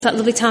That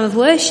lovely time of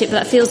worship,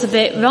 that feels a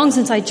bit wrong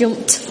since I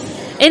jumped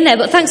in there,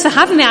 but thanks for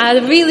having me. I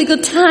had a really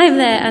good time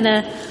there,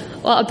 and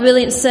what a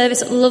brilliant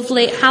service.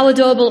 Lovely. How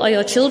adorable are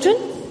your children?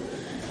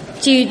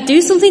 Do you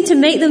do something to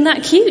make them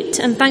that cute?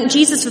 And thank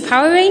Jesus for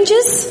Power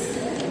Rangers.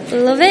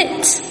 Love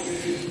it.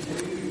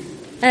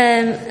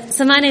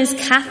 So my name's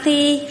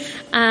Kathy.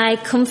 I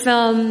come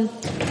from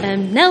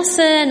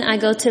Nelson. I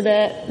go to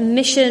the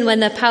mission. When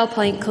the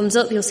PowerPoint comes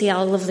up, you'll see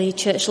our lovely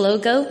church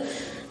logo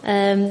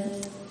in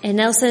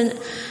Nelson.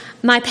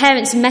 My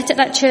parents met at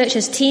that church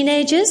as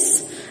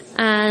teenagers,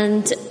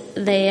 and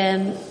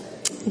they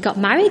got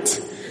married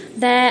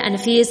there, and a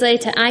few years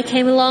later I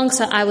came along,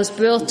 so I was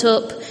brought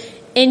up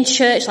in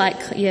church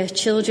like your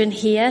children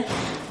here.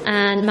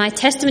 And my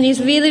testimony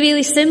is really,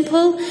 really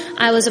simple.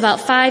 I was about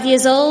 5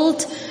 years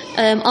old,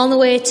 on the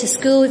way to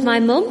school with my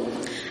mum,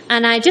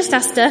 and I just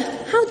asked her,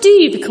 how do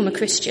you become a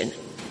Christian?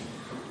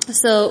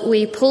 So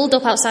we pulled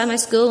up outside my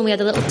school and we had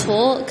a little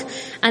talk,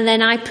 and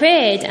then I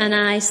prayed and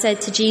I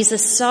said to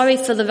Jesus, sorry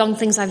for the wrong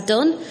things I've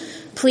done.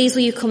 Please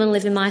will you come and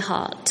live in my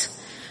heart?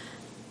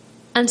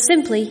 And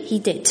simply, he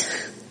did.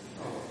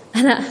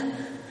 And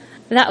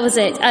that was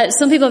it.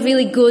 Some people have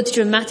really good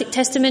dramatic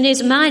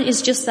testimonies. Mine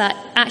is just that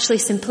actually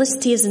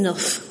simplicity is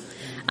enough.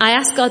 I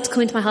asked God to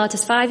come into my heart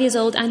as 5 years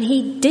old, and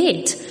he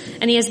did.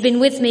 And he has been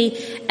with me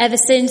ever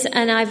since,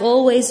 and I've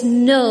always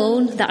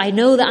known that I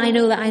know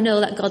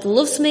that God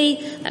loves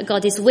me, that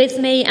God is with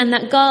me, and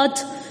that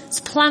God's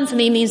plan for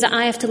me means that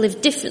I have to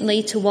live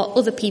differently to what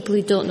other people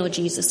who don't know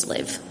Jesus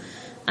live.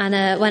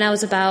 And when I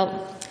was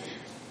about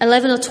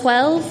 11 or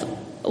 12,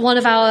 one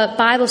of our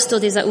Bible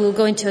studies that we were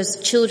going to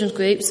as children's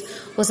groups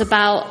was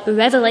about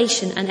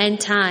Revelation and end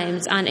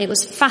times, and it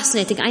was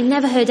fascinating. I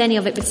never heard any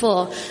of it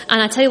before,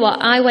 and I tell you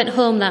what, I went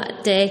home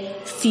that day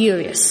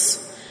furious.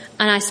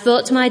 And I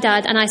spoke to my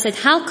dad and I said,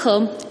 how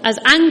come, as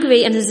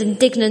angry and as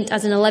indignant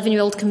as an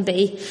 11-year-old can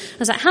be, I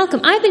was like, how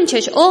come? I've been in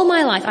church all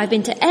my life. I've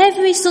been to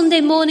every Sunday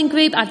morning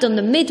group. I've done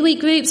the midweek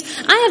groups.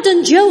 I have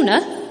done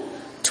Jonah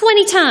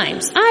 20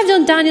 times. I've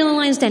done Daniel and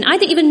Lion's Den. I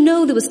didn't even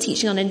know there was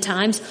teaching on end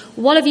times.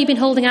 What have you been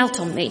holding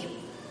out on me?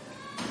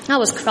 I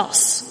was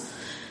cross.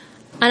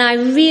 And I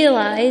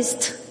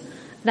realised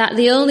that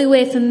the only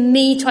way for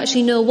me to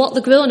actually know what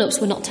the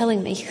grown-ups were not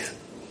telling me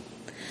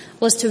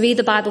was to read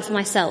the Bible for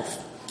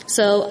myself.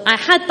 So I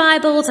had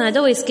Bibles, and I'd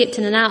always skipped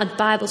in and out of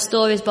Bible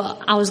stories,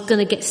 but I was going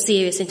to get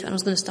serious into it, and I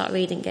was going to start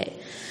reading it.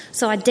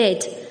 So I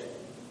did,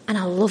 and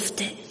I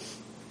loved it.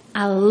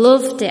 I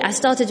loved it. I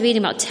started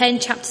reading about 10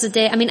 chapters a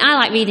day. I mean, I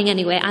like reading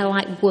anyway. I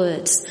like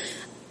words.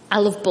 I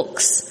love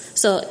books.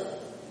 So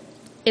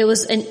it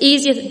was an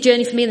easier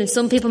journey for me than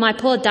some people. My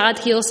poor dad,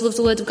 he also loves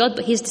the Word of God,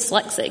 but he's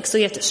dyslexic, so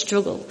you have to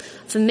struggle.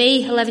 For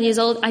me, 11 years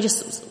old, I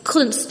just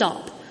couldn't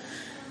stop.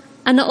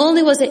 And not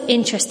only was it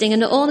interesting,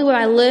 and not only were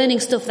I learning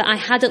stuff that I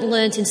hadn't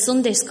learnt in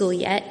Sunday school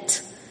yet.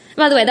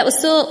 By the way, that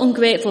was so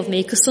ungrateful of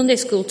me, because Sunday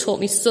school taught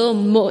me so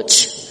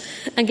much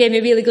and gave me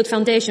a really good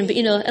foundation. But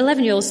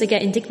 11-year-olds, they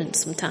get indignant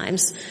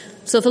sometimes.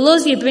 So for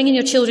those of you bringing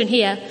your children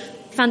here,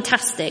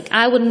 fantastic.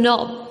 I would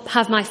not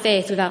have my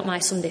faith without my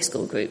Sunday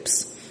school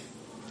groups.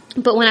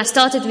 But when I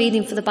started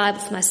reading for the Bible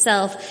for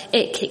myself,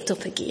 it kicked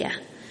up a gear.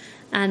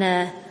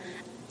 And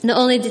not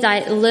only did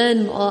I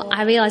learn more,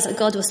 I realised that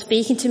God was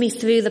speaking to me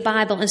through the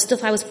Bible, and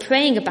stuff I was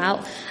praying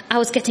about, I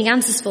was getting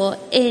answers for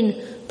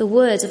in the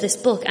words of this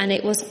book, and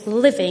it was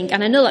living.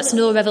 And I know that's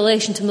no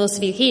revelation to most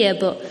of you here,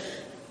 but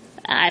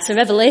it's a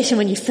revelation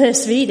when you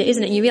first read it,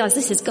 isn't it? And you realise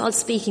this is God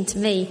speaking to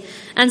me.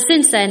 And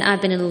since then,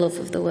 I've been in love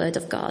with the Word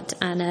of God,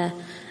 and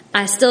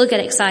I still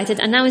get excited.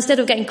 And now, instead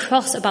of getting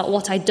cross about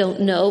what I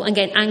don't know and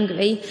getting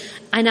angry,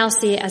 I now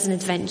see it as an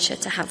adventure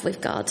to have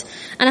with God.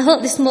 And I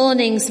hope this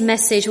morning's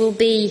message will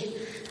be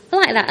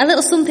like that, a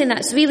little something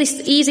that's really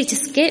easy to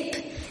skip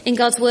in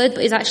God's Word,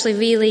 but is actually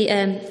really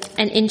an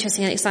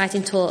interesting and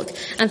exciting talk.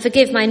 And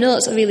forgive, my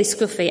notes are really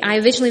scruffy. I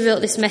originally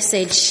wrote this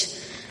message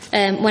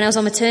when I was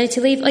on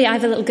maternity leave. I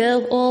have a little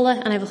girl, Orla,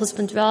 and I have a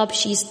husband, Rob.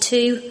 She's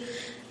 2,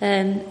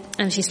 and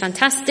she's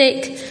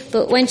fantastic.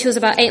 But when she was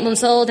about 8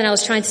 months old and I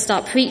was trying to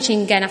start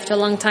preaching again after a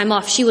long time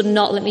off, she would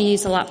not let me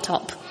use the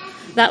laptop.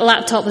 That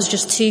laptop was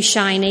just too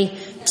shiny,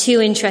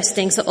 too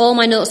interesting. So all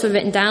my notes were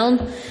written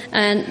down.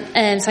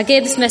 And so I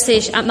gave this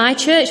message at my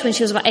church when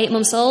she was about 8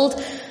 months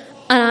old.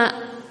 And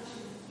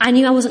I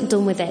knew I wasn't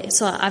done with it.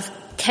 So I've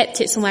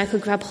kept it somewhere I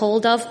could grab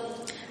hold of.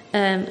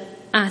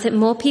 I think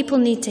more people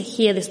need to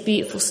hear this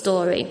beautiful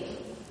story.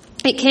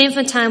 It came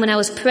from a time when I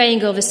was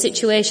praying over a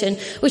situation,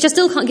 which I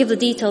still can't give the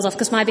details of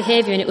because my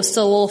behaviour in it was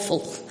so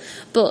awful.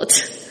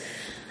 But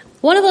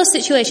one of those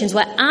situations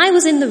where I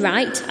was in the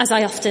right, as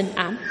I often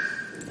am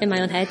in my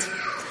own head.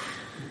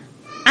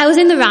 I was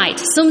in the right,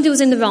 somebody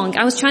was in the wrong.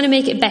 I was trying to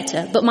make it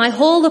better, but my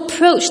whole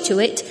approach to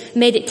it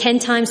made it 10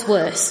 times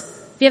worse.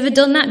 Have you ever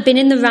done that? Been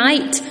in the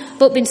right,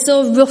 but been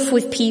so rough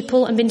with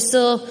people and been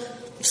so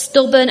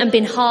stubborn and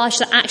been harsh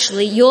that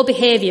actually your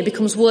behaviour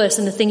becomes worse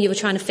than the thing you were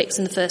trying to fix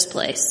in the first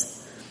place.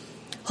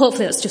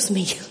 Hopefully that's just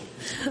me.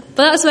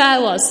 But that's where I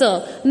was.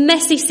 So,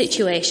 messy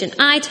situation.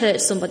 I'd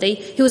hurt somebody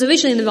who was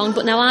originally in the wrong,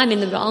 but now I'm in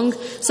the wrong.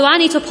 So I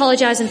need to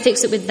apologise and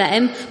fix it with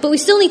them. But we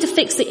still need to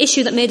fix the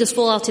issue that made us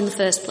fall out in the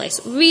first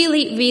place.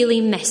 Really,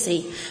 really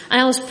messy.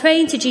 And I was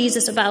praying to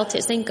Jesus about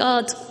it, saying,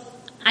 God,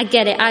 I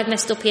get it. I've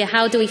messed up here.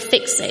 How do we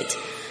fix it?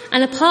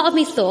 And a part of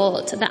me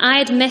thought that I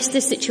had messed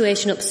this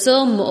situation up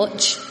so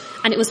much,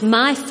 and it was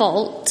my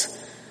fault,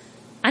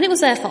 and it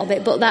was their fault a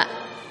bit, but that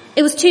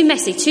it was too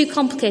messy, too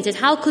complicated.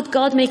 How could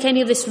God make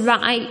any of this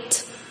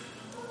right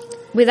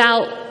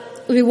without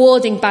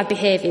rewarding bad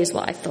behaviour is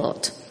what I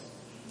thought.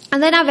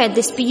 And then I read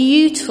this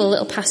beautiful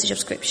little passage of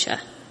scripture.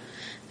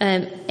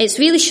 It's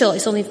really short.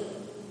 It's only 4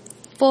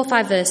 or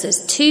 5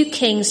 verses. 2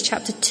 Kings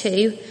chapter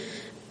 2.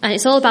 And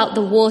it's all about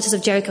the waters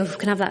of Jericho. If we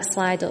can have that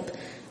slide up.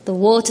 The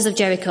waters of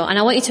Jericho. And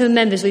I want you to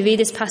remember as we read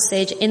this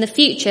passage, in the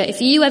future,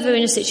 if you ever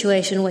in a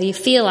situation where you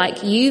feel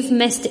like you've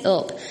messed it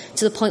up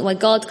to the point where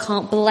God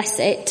can't bless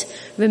it,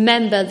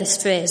 remember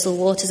this phrase, the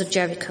waters of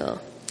Jericho.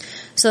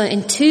 So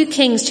in 2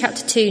 Kings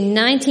chapter 2,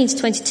 19 to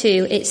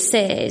 22, it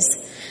says,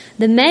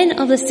 the men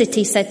of the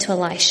city said to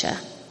Elisha,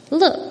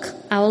 look,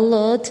 our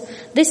Lord,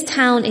 this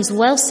town is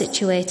well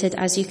situated,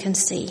 as you can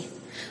see,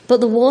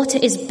 but the water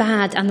is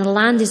bad and the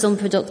land is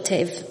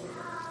unproductive.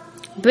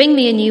 Bring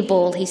me a new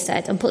bowl, he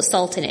said, and put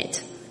salt in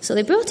it. So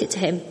they brought it to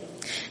him.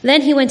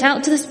 Then he went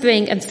out to the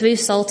spring and threw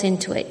salt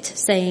into it,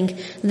 saying,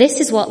 this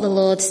is what the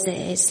Lord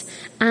says,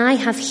 I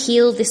have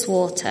healed this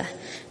water.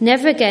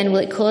 Never again will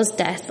it cause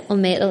death or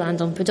make the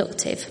land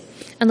unproductive.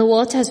 And the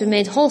water has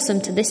remained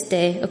wholesome to this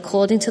day,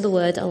 according to the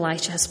word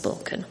Elisha has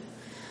spoken.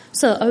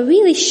 So a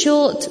really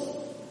short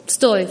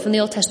story from the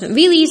Old Testament,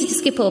 really easy to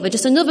skip over,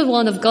 just another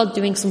one of God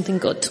doing something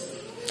good.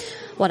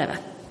 Whatever.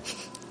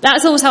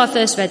 That's almost how I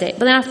first read it.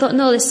 But then I thought,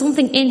 no, there's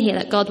something in here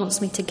that God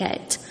wants me to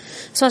get.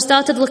 So I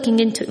started looking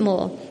into it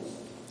more.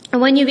 And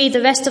when you read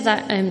the rest of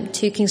that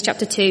 2 Kings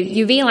chapter 2,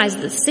 you realise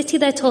that the city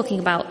they're talking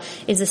about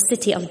is the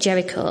city of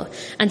Jericho.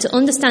 And to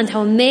understand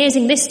how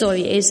amazing this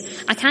story is,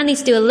 I kind of need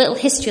to do a little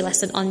history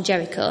lesson on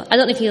Jericho. I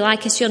don't know if you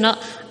like history or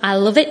not. I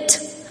love it.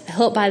 I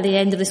hope by the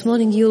end of this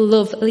morning you'll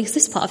love at least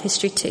this part of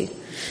history too.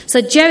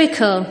 So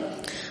Jericho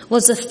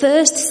was the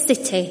first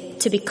city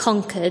to be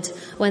conquered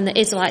when the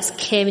Israelites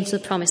came into the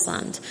promised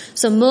land.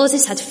 So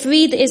Moses had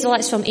freed the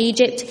Israelites from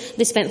Egypt.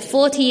 They spent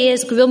 40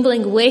 years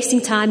grumbling,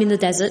 wasting time in the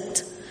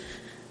desert,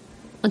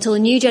 until a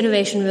new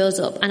generation rose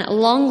up, and at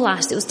long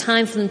last it was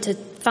time for them to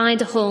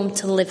find a home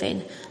to live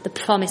in, the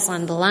promised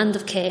land, the land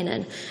of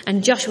Canaan,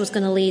 and Joshua was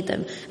going to lead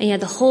them. And you had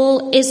the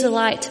whole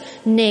Israelite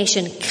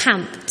nation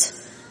camped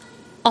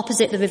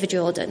opposite the River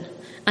Jordan,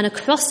 and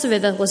across the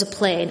river was a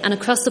plain, and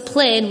across the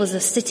plain was the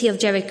city of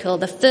Jericho,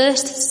 the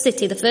first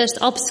city, the first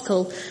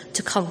obstacle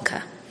to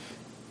conquer.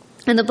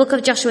 And the book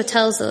of Joshua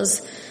tells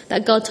us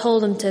that God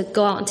told them to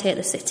go out and take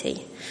the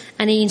city.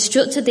 And he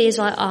instructed the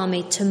Israelite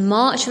army to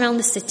march around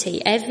the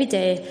city every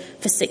day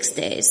for 6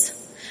 days.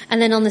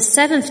 And then on the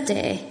 7th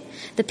day,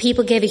 the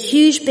people gave a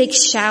huge big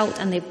shout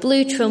and they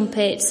blew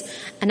trumpets.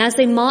 And as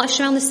they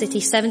marched around the city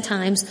 7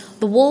 times,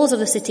 the walls of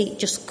the city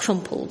just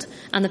crumpled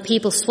and the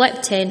people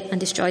swept in and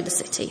destroyed the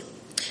city.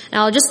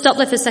 Now I'll just stop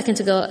there for a second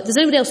to go, does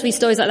anybody else read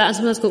stories like that and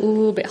sometimes go,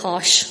 ooh, a bit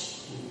harsh?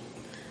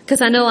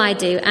 Because I know I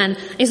do. And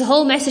it's a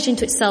whole message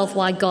into itself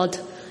why God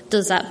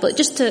does that. But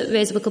just to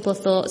raise up a couple of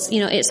thoughts,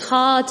 it's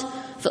hard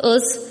for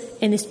us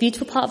in this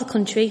beautiful part of the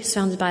country,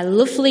 surrounded by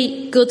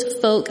lovely, good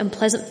folk and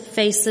pleasant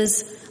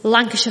faces,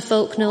 Lancashire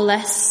folk no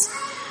less.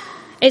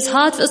 It's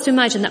hard for us to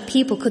imagine that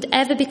people could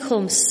ever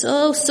become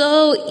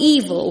so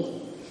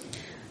evil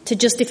to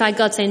justify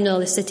God saying, no,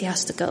 this city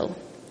has to go.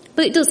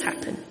 But it does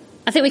happen.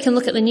 I think we can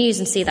look at the news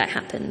and see that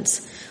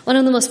happens. One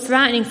of the most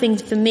frightening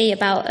things for me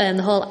about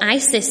the whole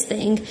ISIS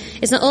thing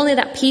is not only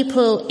that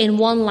people in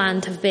one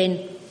land have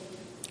been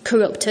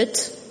corrupted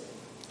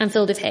and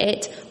filled with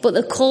hate, but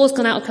the call's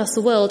gone out across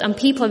the world and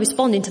people are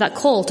responding to that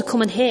call to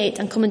come and hate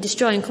and come and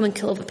destroy and come and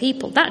kill other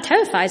people. That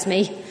terrifies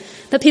me.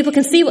 That people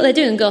can see what they're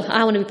doing and go,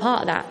 I want to be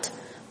part of that.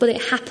 But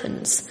it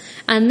happens.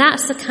 And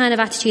that's the kind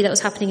of attitude that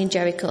was happening in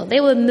Jericho. They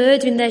were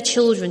murdering their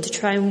children to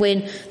try and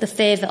win the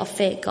favour of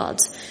fake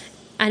gods.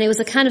 And it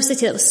was a kind of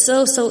city that was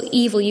so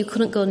evil you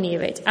couldn't go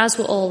near it, as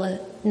were all the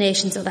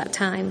nations of that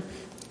time.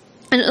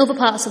 And other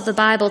parts of the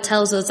Bible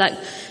tells us that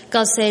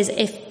God says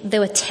if there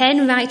were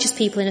 10 righteous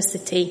people in a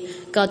city,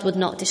 God would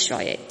not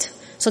destroy it.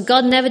 So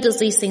God never does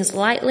these things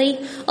lightly.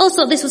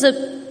 Also, this was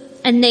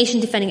a nation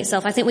defending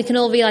itself. I think we can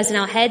all realise in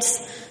our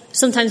heads,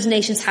 sometimes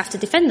nations have to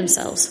defend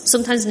themselves.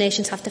 Sometimes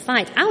nations have to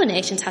fight. Our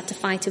nations had to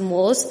fight in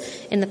wars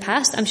in the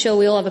past. I'm sure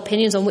we all have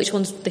opinions on which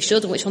ones they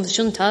should and which ones they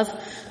shouldn't have.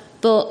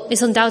 But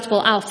it's undoubtable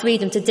our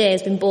freedom today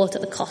has been bought at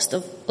the cost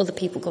of other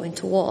people going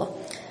to war.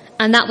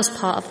 And that was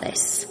part of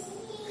this.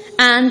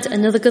 And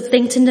another good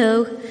thing to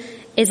know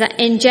is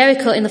that in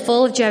Jericho, in the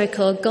fall of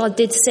Jericho, God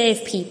did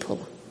save people.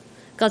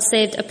 God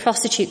saved a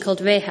prostitute called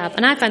Rahab.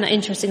 And I find that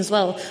interesting as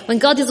well. When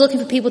God is looking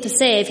for people to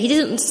save, he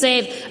didn't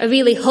save a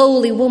really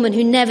holy woman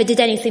who never did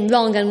anything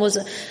wrong and was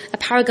a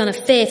paragon of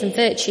faith and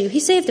virtue.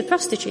 He saved a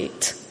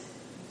prostitute.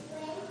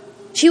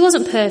 She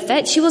wasn't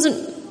perfect. She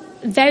wasn't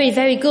very,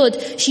 very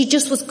good. She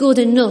just was good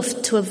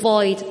enough to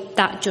avoid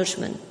that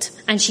judgment.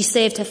 And she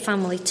saved her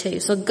family too.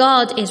 So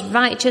God is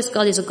righteous.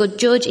 God is a good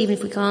judge, even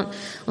if we can't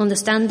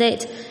understand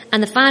it.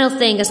 And the final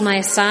thing, as my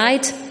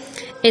aside,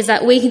 is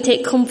that we can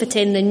take comfort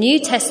in the New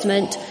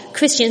Testament.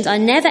 Christians are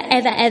never,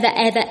 ever, ever,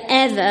 ever,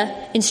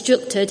 ever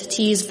instructed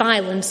to use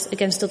violence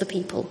against other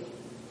people.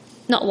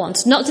 Not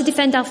once. Not to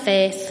defend our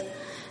faith.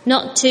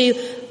 Not to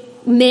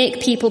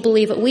make people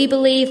believe what we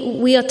believe.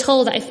 We are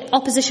told that if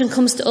opposition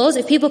comes to us,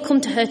 if people come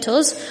to hurt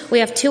us, we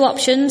have two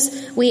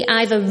options. We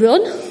either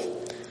run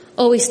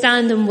or we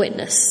stand and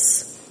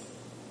witness.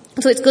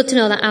 So it's good to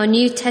know that our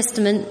New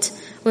Testament,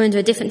 we're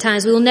under different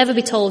times. We will never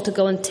be told to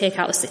go and take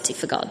out a city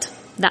for God.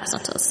 That's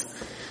not us.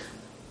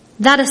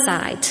 That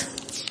aside,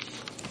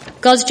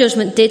 God's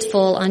judgment did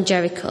fall on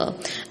Jericho.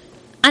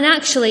 And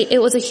actually,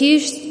 it was a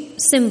huge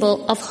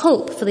symbol of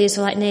hope for the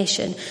Israelite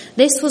nation.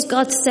 This was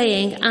God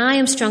saying, I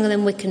am stronger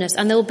than wickedness.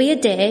 And there will be a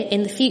day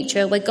in the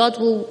future where God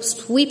will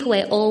sweep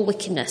away all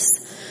wickedness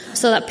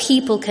so that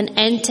people can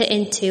enter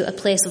into a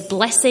place of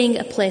blessing,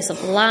 a place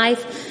of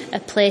life, a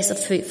place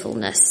of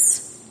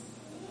fruitfulness.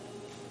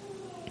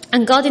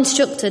 And God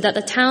instructed that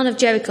the town of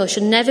Jericho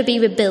should never be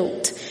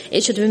rebuilt.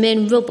 It should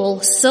remain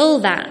rubble so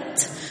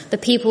that the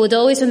people would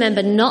always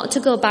remember not to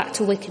go back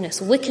to wickedness.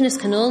 Wickedness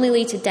can only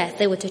lead to death.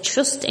 They were to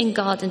trust in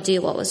God and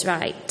do what was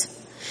right.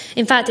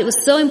 In fact, it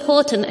was so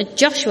important that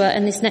Joshua,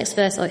 in this next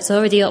verse, it's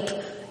already up,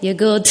 you're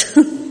good.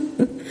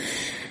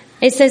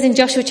 It says in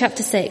Joshua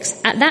chapter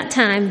 6, at that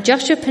time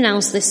Joshua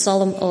pronounced this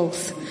solemn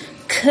oath.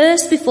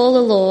 Cursed before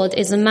the Lord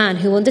is the man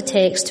who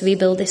undertakes to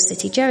rebuild this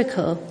city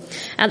Jericho.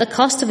 At the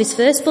cost of his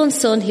firstborn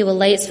son he will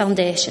lay its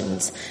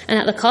foundations, and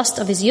at the cost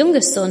of his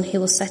youngest son he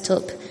will set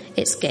up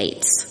its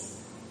gates.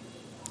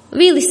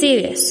 Really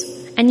serious.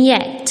 And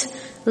yet,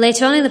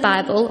 later on in the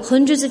Bible,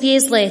 hundreds of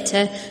years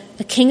later,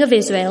 the king of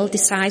Israel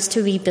decides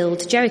to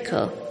rebuild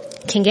Jericho.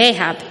 King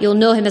Ahab, you'll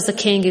know him as the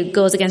king who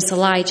goes against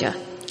Elijah.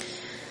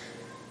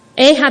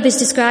 Ahab is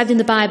described in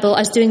the Bible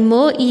as doing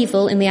more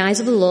evil in the eyes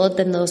of the Lord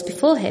than those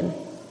before him.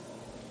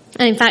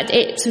 And in fact,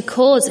 it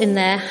records in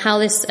there how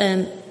this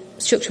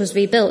structure was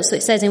rebuilt. So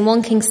it says in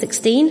 1 Kings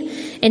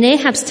 16, in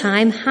Ahab's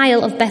time,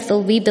 Hiel of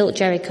Bethel rebuilt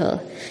Jericho.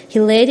 He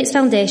laid its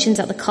foundations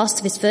at the cost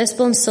of his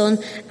firstborn son,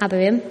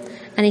 Abiram,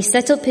 and he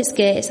set up its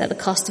gates at the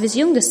cost of his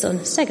youngest son,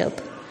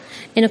 Segub,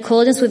 in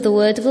accordance with the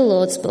word of the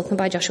Lord spoken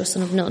by Joshua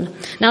son of Nun.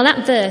 Now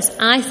that verse,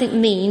 I think,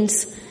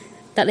 means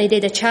that they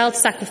did a child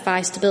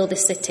sacrifice to build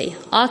this city.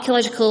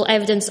 Archaeological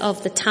evidence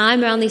of the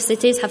time around these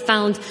cities have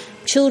found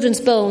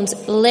children's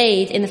bones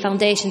laid in the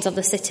foundations of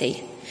the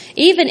city.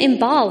 Even in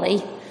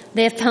Bali,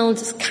 they have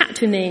found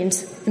cat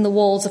remains in the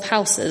walls of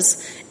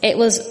houses. It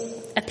was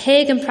a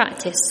pagan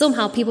practice.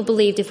 Somehow people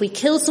believed if we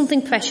killed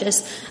something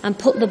precious and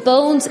put the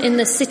bones in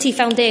the city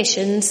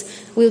foundations,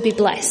 we'll be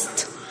blessed.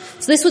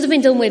 So this would have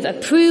been done with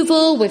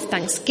approval, with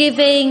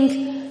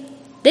thanksgiving.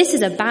 This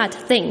is a bad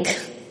thing.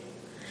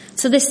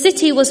 So the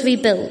city was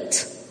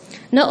rebuilt.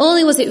 Not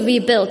only was it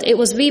rebuilt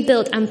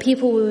and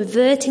people were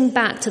reverting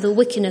back to the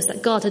wickedness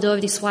that God had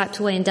already swiped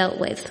away and dealt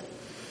with.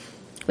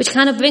 Which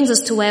kind of brings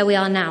us to where we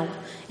are now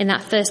in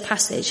that first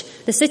passage.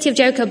 The city of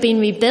Jericho had been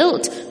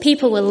rebuilt,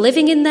 people were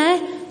living in there,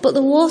 but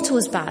the water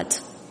was bad.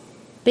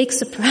 Big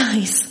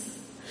surprise.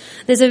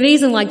 There's a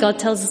reason why God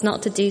tells us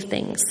not to do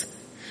things.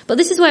 But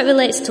this is where it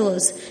relates to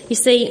us. You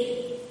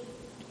see,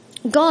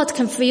 God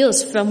can free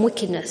us from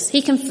wickedness.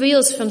 He can free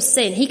us from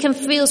sin. He can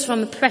free us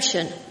from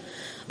oppression.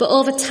 But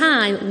over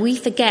time, we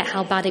forget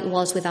how bad it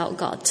was without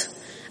God.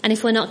 And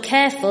if we're not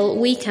careful,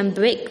 we can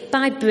brick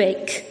by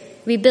brick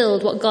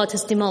rebuild what God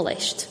has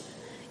demolished.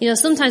 You know,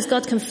 sometimes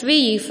God can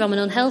free you from an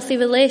unhealthy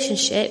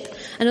relationship,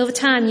 and over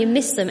time you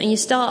miss them and you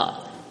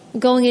start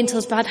going into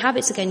those bad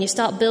habits again. You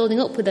start building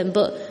up with them,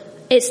 but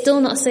it's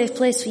still not a safe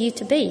place for you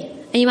to be.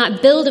 And you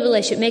might build a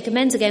relationship, make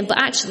amends again, but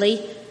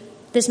actually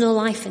there's no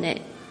life in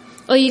it.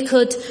 Or you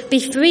could be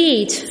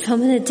freed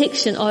from an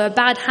addiction or a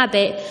bad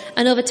habit,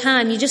 and over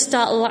time you just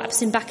start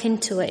lapsing back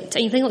into it.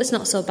 And you think, oh, it's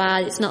not so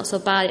bad, it's not so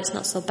bad, it's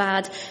not so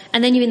bad.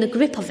 And then you're in the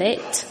grip of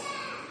it,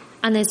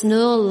 and there's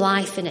no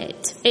life in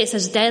it. It's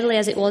as deadly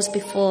as it was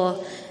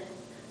before.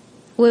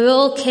 We're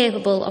all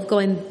capable of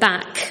going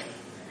back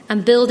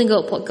and building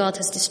up what God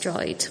has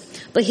destroyed.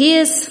 But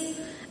here's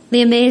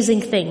the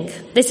amazing thing.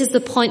 This is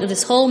the point of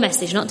this whole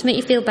message, not to make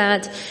you feel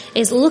bad,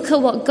 is look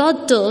at what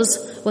God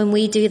does when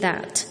we do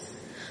that.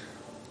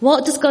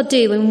 What does God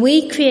do when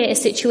we create a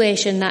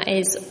situation that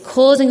is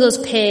causing us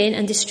pain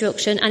and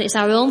destruction, and it's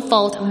our own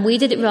fault and we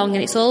did it wrong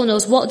and it's all on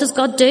us? What does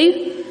God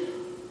do?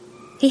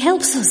 He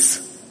helps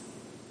us.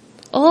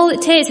 All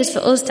it takes is for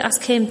us to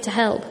ask him to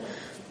help.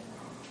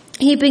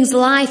 He brings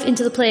life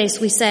into the place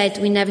we said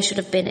we never should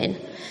have been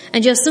in.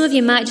 And just some of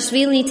you might just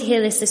really need to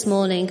hear this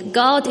morning.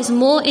 God is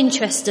more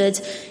interested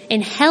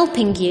in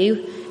helping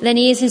you than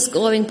he is in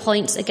scoring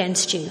points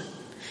against you.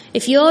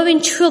 If you're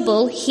in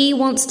trouble, he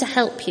wants to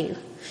help you.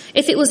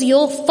 If it was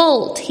your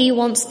fault, he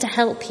wants to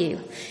help you.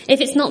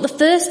 If it's not the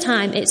first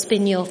time it's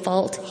been your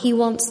fault, he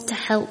wants to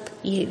help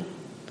you.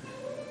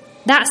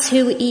 That's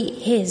who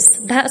he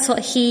is. That's what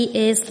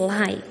he is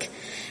like.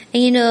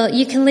 And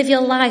you can live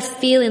your life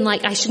feeling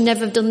like I should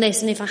never have done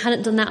this, and if I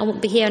hadn't done that I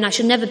wouldn't be here, and I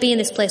should never be in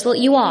this place. Well,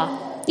 you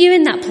are. You're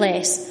in that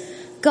place.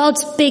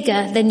 God's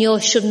bigger than your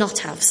should not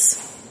haves.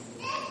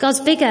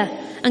 God's bigger,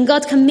 and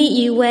God can meet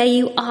you where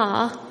you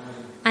are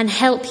and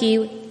help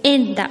you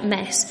in that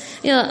mess.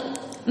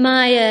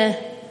 My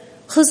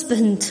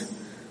husband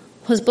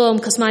was born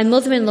because my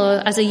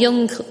mother-in-law, as a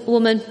young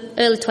woman,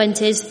 early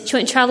 20s, she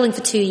went travelling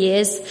for 2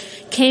 years,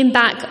 came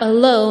back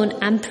alone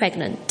and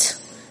pregnant,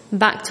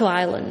 back to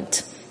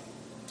Ireland,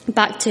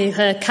 back to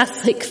her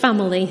Catholic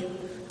family,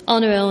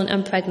 on her own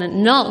and pregnant.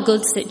 Not a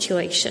good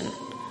situation.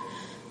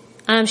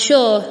 And I'm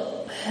sure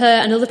her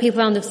and other people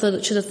around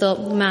her should have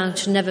thought, man, I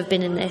should never have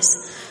been in this.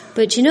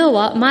 But you know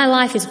what? My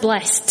life is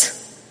blessed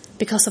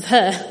because of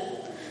her.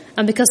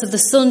 And because of the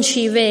son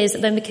she raised,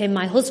 that then became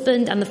my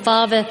husband and the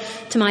father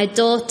to my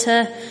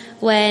daughter.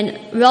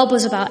 When Rob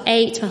was about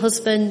 8, my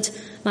husband,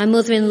 my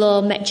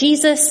mother-in-law met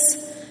Jesus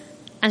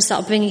and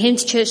started bringing him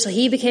to church, so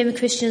he became a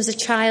Christian as a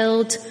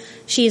child.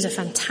 She is a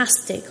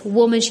fantastic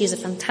woman. She is a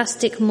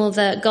fantastic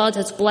mother. God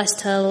has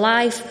blessed her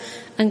life,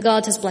 and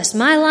God has blessed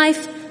my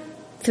life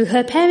through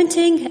her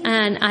parenting,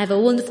 and I have a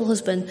wonderful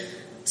husband.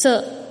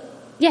 So,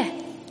 yeah,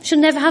 should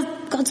never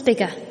have. God's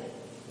bigger.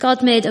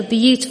 God made a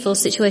beautiful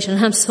situation,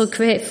 and I'm so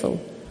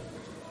grateful.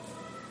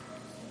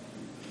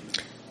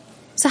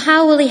 So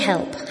how will he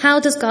help? How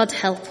does God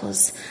help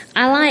us?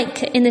 I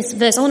like in this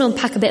verse, I want to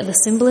unpack a bit of the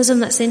symbolism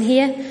that's in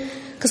here.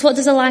 Because what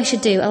does Elisha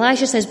do?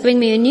 Elisha says, bring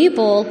me a new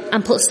bowl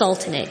and put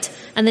salt in it.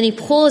 And then he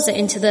pours it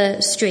into the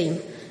stream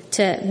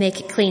to make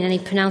it clean, and he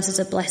pronounces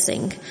a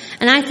blessing.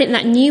 And I think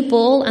that new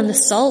bowl and the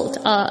salt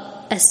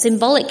are a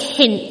symbolic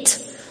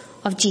hint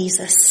of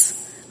Jesus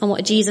and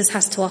what Jesus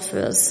has to offer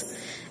us.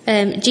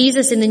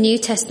 Jesus in the New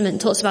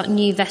Testament talks about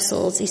new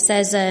vessels. He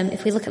says,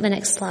 if we look at the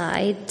next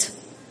slide.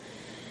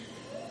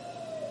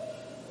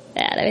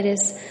 Yeah, there it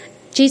is.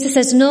 Jesus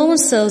says, no one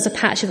sews a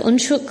patch of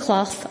unshrunk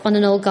cloth on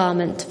an old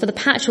garment, for the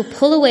patch will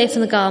pull away from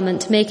the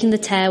garment, making the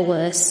tear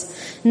worse.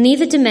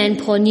 Neither do men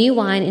pour new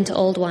wine into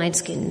old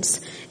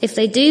wineskins. If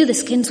they do, the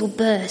skins will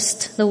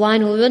burst, the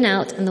wine will run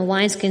out, and the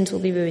wineskins will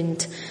be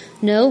ruined.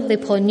 No, they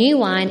pour new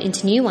wine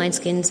into new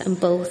wineskins, and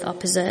both are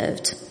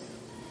preserved.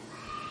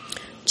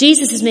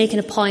 Jesus is making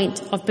a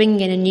point of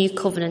bringing in a new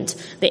covenant.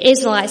 The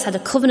Israelites had a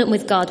covenant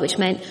with God, which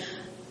meant,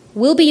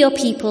 we'll be your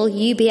people,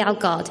 you be our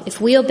God. If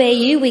we obey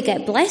you, we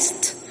get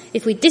blessed.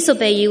 If we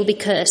disobey you, we'll be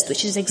cursed,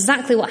 which is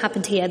exactly what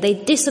happened here. They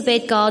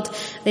disobeyed God,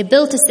 they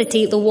built a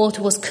city, the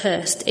water was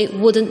cursed. It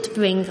wouldn't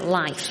bring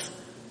life.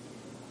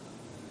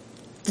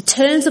 The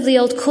terms of the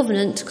old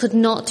covenant could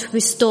not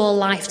restore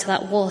life to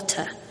that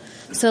water.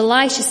 So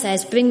Elisha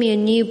says, bring me a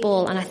new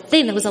bowl. And I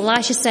think that was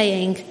Elisha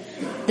saying,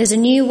 there's a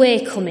new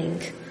way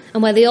coming.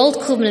 And where the old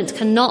covenant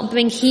cannot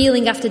bring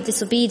healing after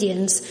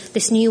disobedience,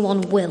 this new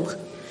one will.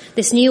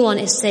 This new one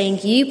is saying,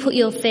 you put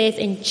your faith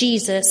in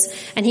Jesus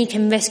and he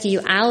can rescue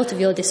you out of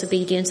your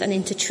disobedience and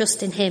into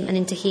trust in him and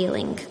into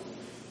healing.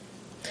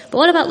 But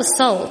what about the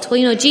salt?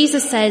 Well,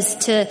 Jesus says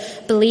to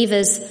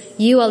believers,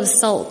 you are the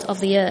salt of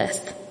the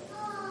earth.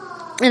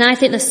 And I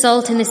think the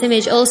salt in this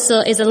image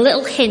also is a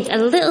little hint, a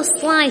little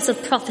slice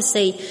of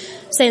prophecy,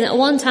 saying that at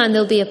one time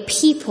there'll be a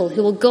people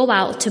who will go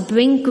out to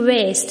bring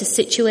grace to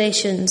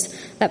situations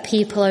that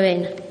people are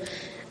in.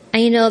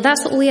 And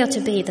that's what we are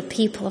to be, the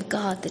people of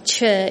God, the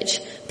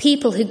church,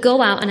 people who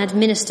go out and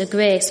administer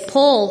grace.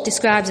 Paul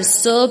describes us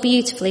so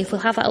beautifully, if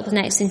we'll have that up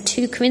next, in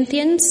 2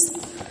 Corinthians.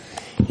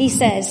 He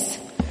says,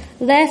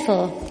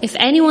 therefore, if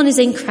anyone is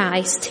in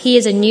Christ, he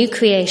is a new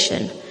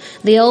creation.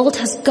 The old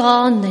has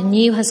gone, the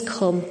new has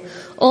come.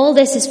 All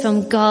this is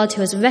from God,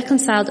 who has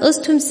reconciled us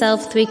to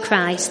himself through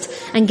Christ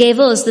and gave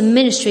us the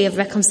ministry of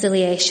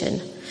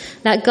reconciliation.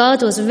 That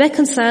God was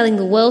reconciling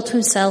the world to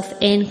himself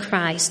in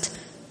Christ,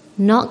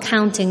 not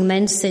counting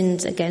men's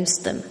sins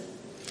against them.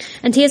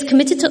 And he has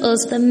committed to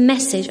us the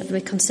message of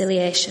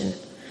reconciliation.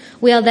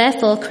 We are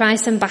therefore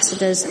Christ's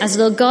ambassadors, as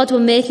though God were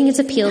making his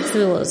appeal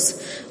through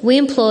us. We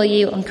implore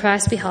you on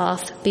Christ's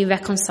behalf, be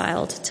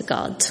reconciled to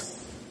God.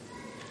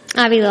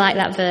 I really like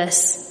that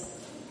verse.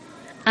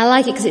 I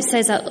like it because it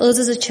says that us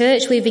as a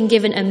church, we've been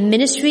given a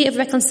ministry of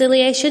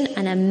reconciliation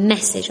and a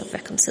message of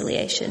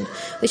reconciliation,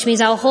 which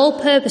means our whole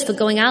purpose for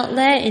going out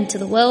there into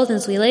the world and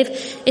as we live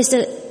is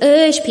to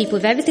urge people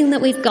with everything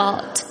that we've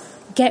got,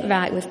 get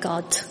right with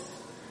God.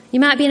 You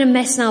might be in a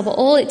mess now, but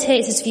all it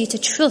takes is for you to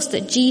trust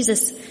that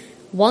Jesus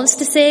wants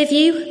to save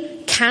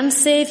you, can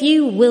save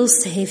you, will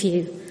save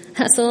you.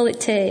 That's all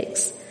it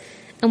takes.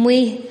 And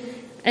we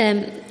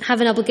have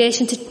an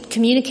obligation to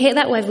communicate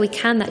that wherever we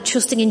can, that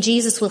trusting in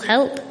Jesus will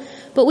help.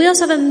 But we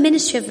also have a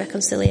ministry of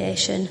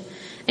reconciliation.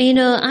 And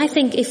I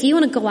think if you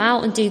want to go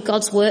out and do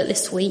God's work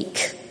this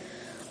week,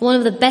 one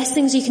of the best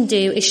things you can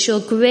do is show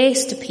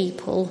grace to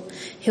people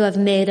who have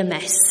made a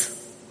mess.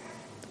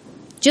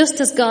 Just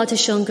as God has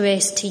shown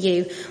grace to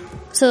you.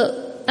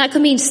 So that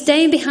could mean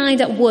staying behind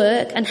at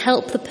work and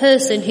help the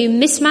person who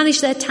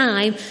mismanaged their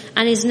time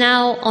and is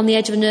now on the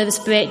edge of a nervous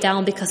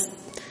breakdown because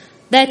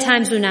their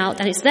time's run out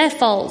and it's their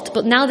fault,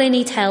 but now they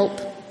need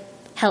help.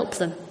 Help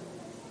them.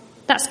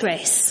 That's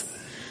grace.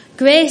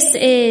 Grace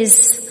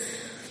is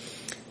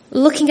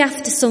looking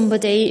after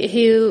somebody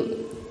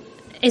who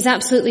is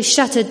absolutely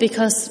shattered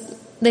because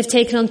they've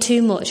taken on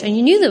too much, and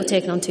you knew they were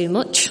taking on too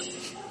much,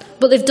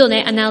 but they've done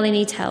it and now they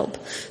need help.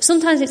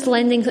 Sometimes it's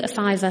lending a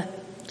 £5.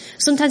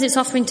 Sometimes it's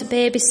offering to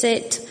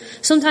babysit.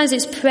 Sometimes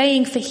it's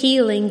praying for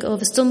healing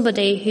over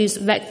somebody who's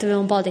wrecked their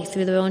own body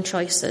through their own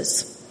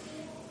choices.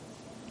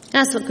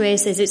 That's what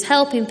grace is. It's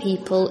helping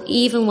people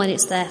even when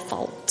it's their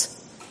fault.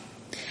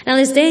 Now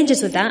there's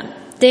dangers with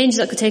that. Dangers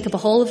that could take up a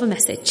whole other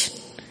message.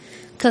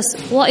 Because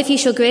what if you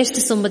show grace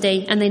to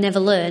somebody and they never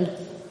learn?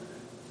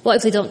 What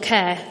if they don't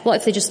care? What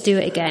if they just do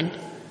it again?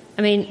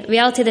 I mean,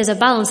 reality, there's a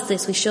balance to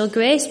this. We show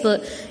grace,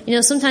 but,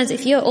 sometimes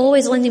if you're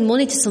always lending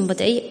money to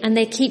somebody and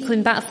they keep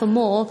coming back for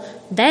more,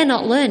 they're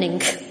not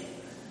learning.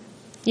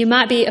 You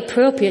might be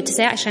appropriate to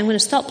say, actually, I'm going to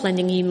stop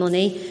lending you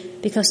money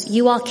because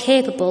you are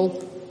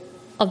capable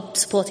of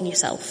supporting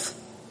yourself.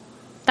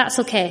 That's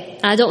okay.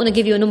 I don't want to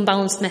give you an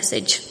unbalanced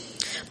message.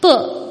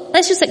 But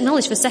let's just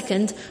acknowledge for a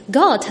second,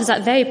 God has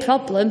that very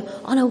problem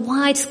on a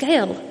wide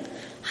scale.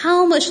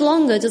 How much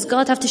longer does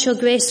God have to show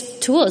grace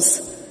to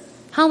us?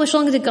 How much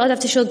longer did God have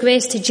to show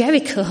grace to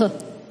Jericho?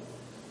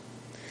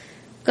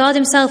 God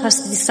himself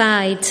has to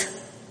decide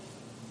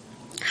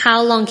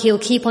how long he'll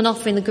keep on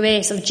offering the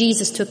grace of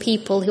Jesus to a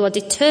people who are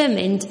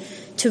determined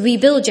to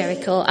rebuild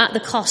Jericho at the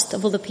cost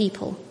of other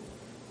people.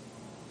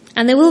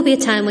 And there will be a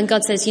time when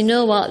God says, you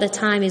know what, the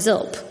time is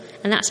up,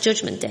 and that's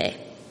Judgment Day.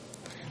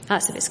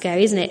 That's a bit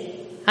scary, isn't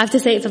it? I have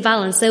to say it for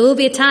balance. There will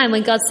be a time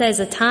when God says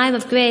the time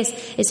of grace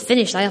is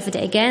finished. I offered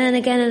it again and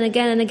again and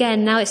again and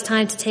again. Now it's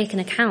time to take an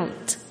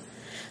account.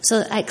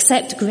 So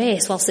accept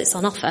grace whilst it's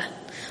on offer.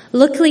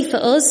 Luckily for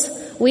us,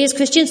 we as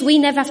Christians, we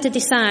never have to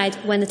decide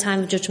when the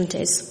time of judgment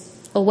is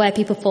or where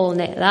people fall in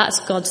it.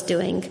 That's God's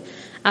doing.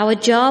 Our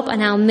job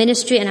and our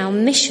ministry and our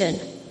mission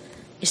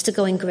is to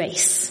go in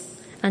grace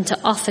and to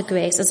offer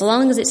grace as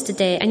long as it's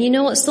today. And you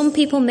know what? Some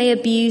people may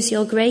abuse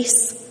your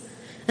grace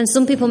and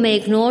some people may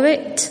ignore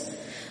it.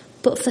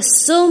 But for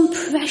some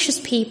precious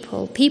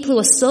people who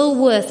are so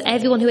worth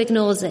everyone who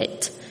ignores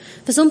it,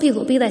 for some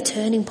people it'll be their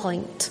turning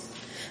point.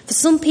 For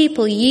some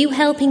people, you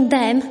helping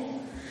them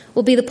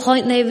will be the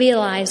point they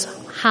realise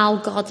how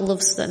God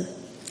loves them.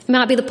 It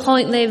might be the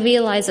point they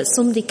realise that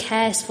somebody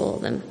cares for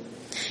them.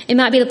 It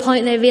might be the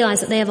point they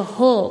realise that they have a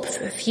hope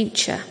for a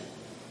future.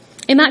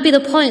 It might be the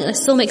point that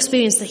some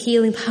experience the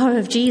healing power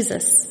of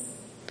Jesus.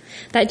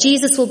 That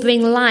Jesus will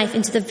bring life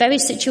into the very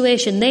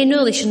situation they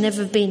know they should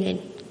never have been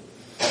in.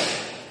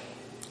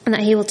 And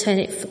that he will turn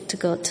it to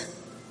good.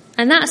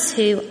 And that's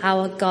who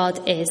our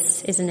God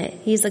is, isn't it?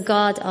 He's a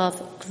God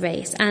of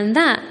grace. And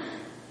that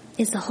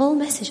is the whole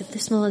message of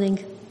this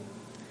morning.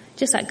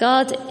 Just that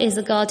God is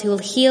a God who will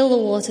heal the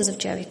waters of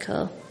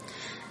Jericho.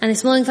 And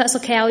this morning, if that's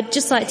okay, I would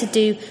just like to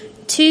do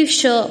 2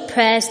 short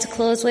prayers to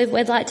close with.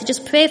 We'd like to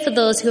just pray for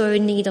those who are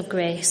in need of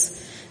grace.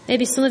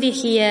 Maybe some of you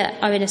here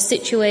are in a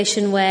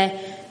situation where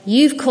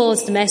you've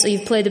caused the mess or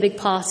you've played a big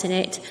part in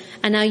it,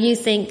 and now you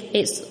think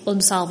it's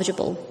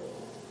unsalvageable.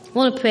 I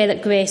want to pray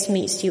that grace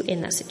meets you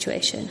in that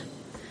situation.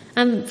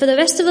 And for the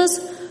rest of us,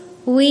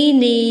 we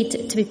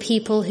need to be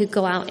people who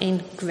go out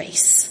in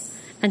grace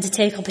and to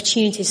take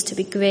opportunities to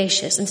be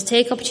gracious and to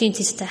take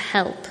opportunities to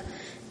help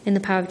in the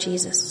power of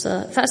Jesus.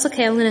 So if that's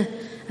okay, I'm going to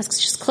ask us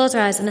to just close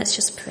our eyes and let's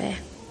just pray.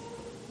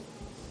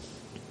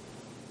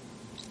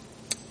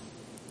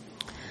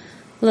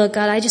 Lord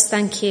God, I just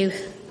thank you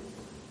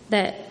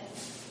that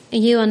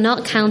you are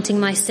not counting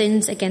my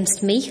sins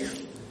against me.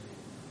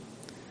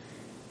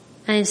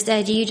 And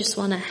instead, you just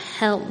want to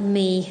help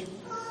me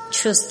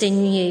trust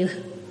in you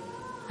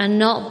and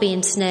not be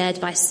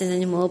ensnared by sin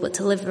anymore, but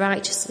to live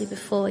righteously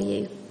before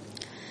you.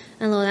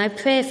 And Lord, I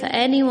pray for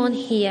anyone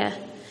here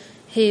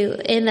who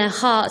in their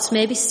hearts,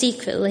 maybe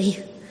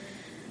secretly,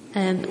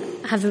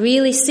 have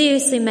really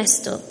seriously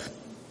messed up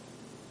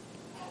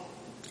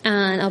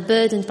and are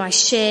burdened by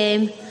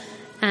shame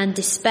and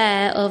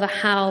despair over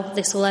how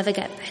this will ever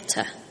get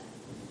better.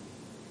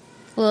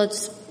 Lord,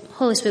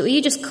 Holy Spirit, will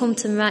you just come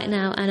to them right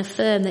now and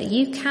affirm that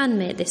you can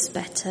make this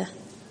better?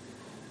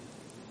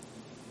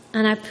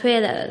 And I pray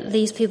that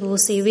these people will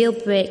see real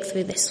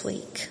breakthrough this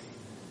week.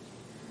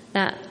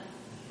 That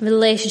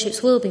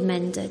relationships will be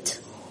mended.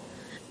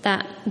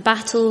 That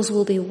battles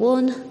will be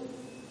won.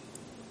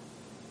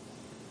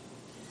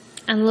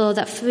 And Lord,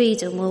 that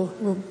freedom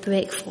will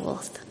break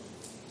forth.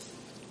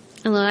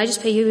 And Lord, I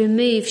just pray you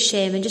remove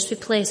shame and just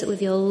replace it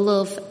with your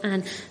love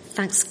and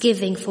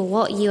thanksgiving for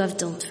what you have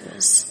done for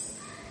us.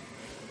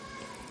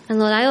 And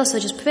Lord, I also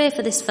just pray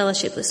for this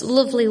fellowship, this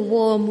lovely,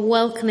 warm,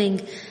 welcoming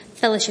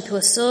fellowship who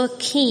are so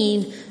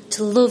keen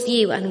to love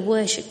you and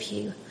worship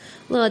you.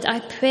 Lord, I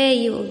pray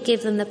you will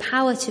give them the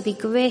power to be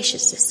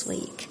gracious this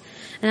week.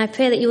 And I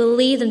pray that you will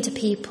lead them to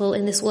people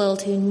in this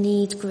world who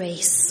need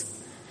grace,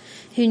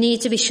 who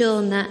need to be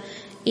shown that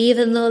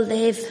even though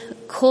they've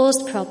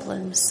caused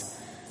problems,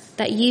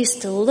 that you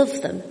still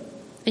love them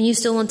and you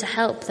still want to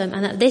help them,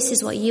 and that this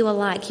is what you are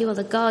like. You are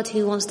the God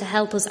who wants to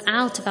help us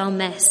out of our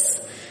mess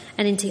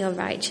and into your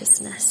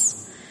righteousness.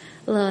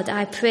 Lord,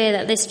 I pray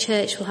that this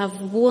church will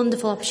have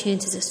wonderful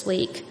opportunities this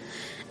week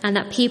and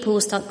that people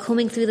will start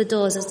coming through the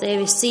doors as they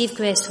receive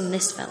grace from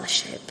this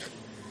fellowship.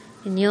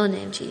 In your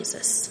name,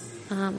 Jesus. Amen.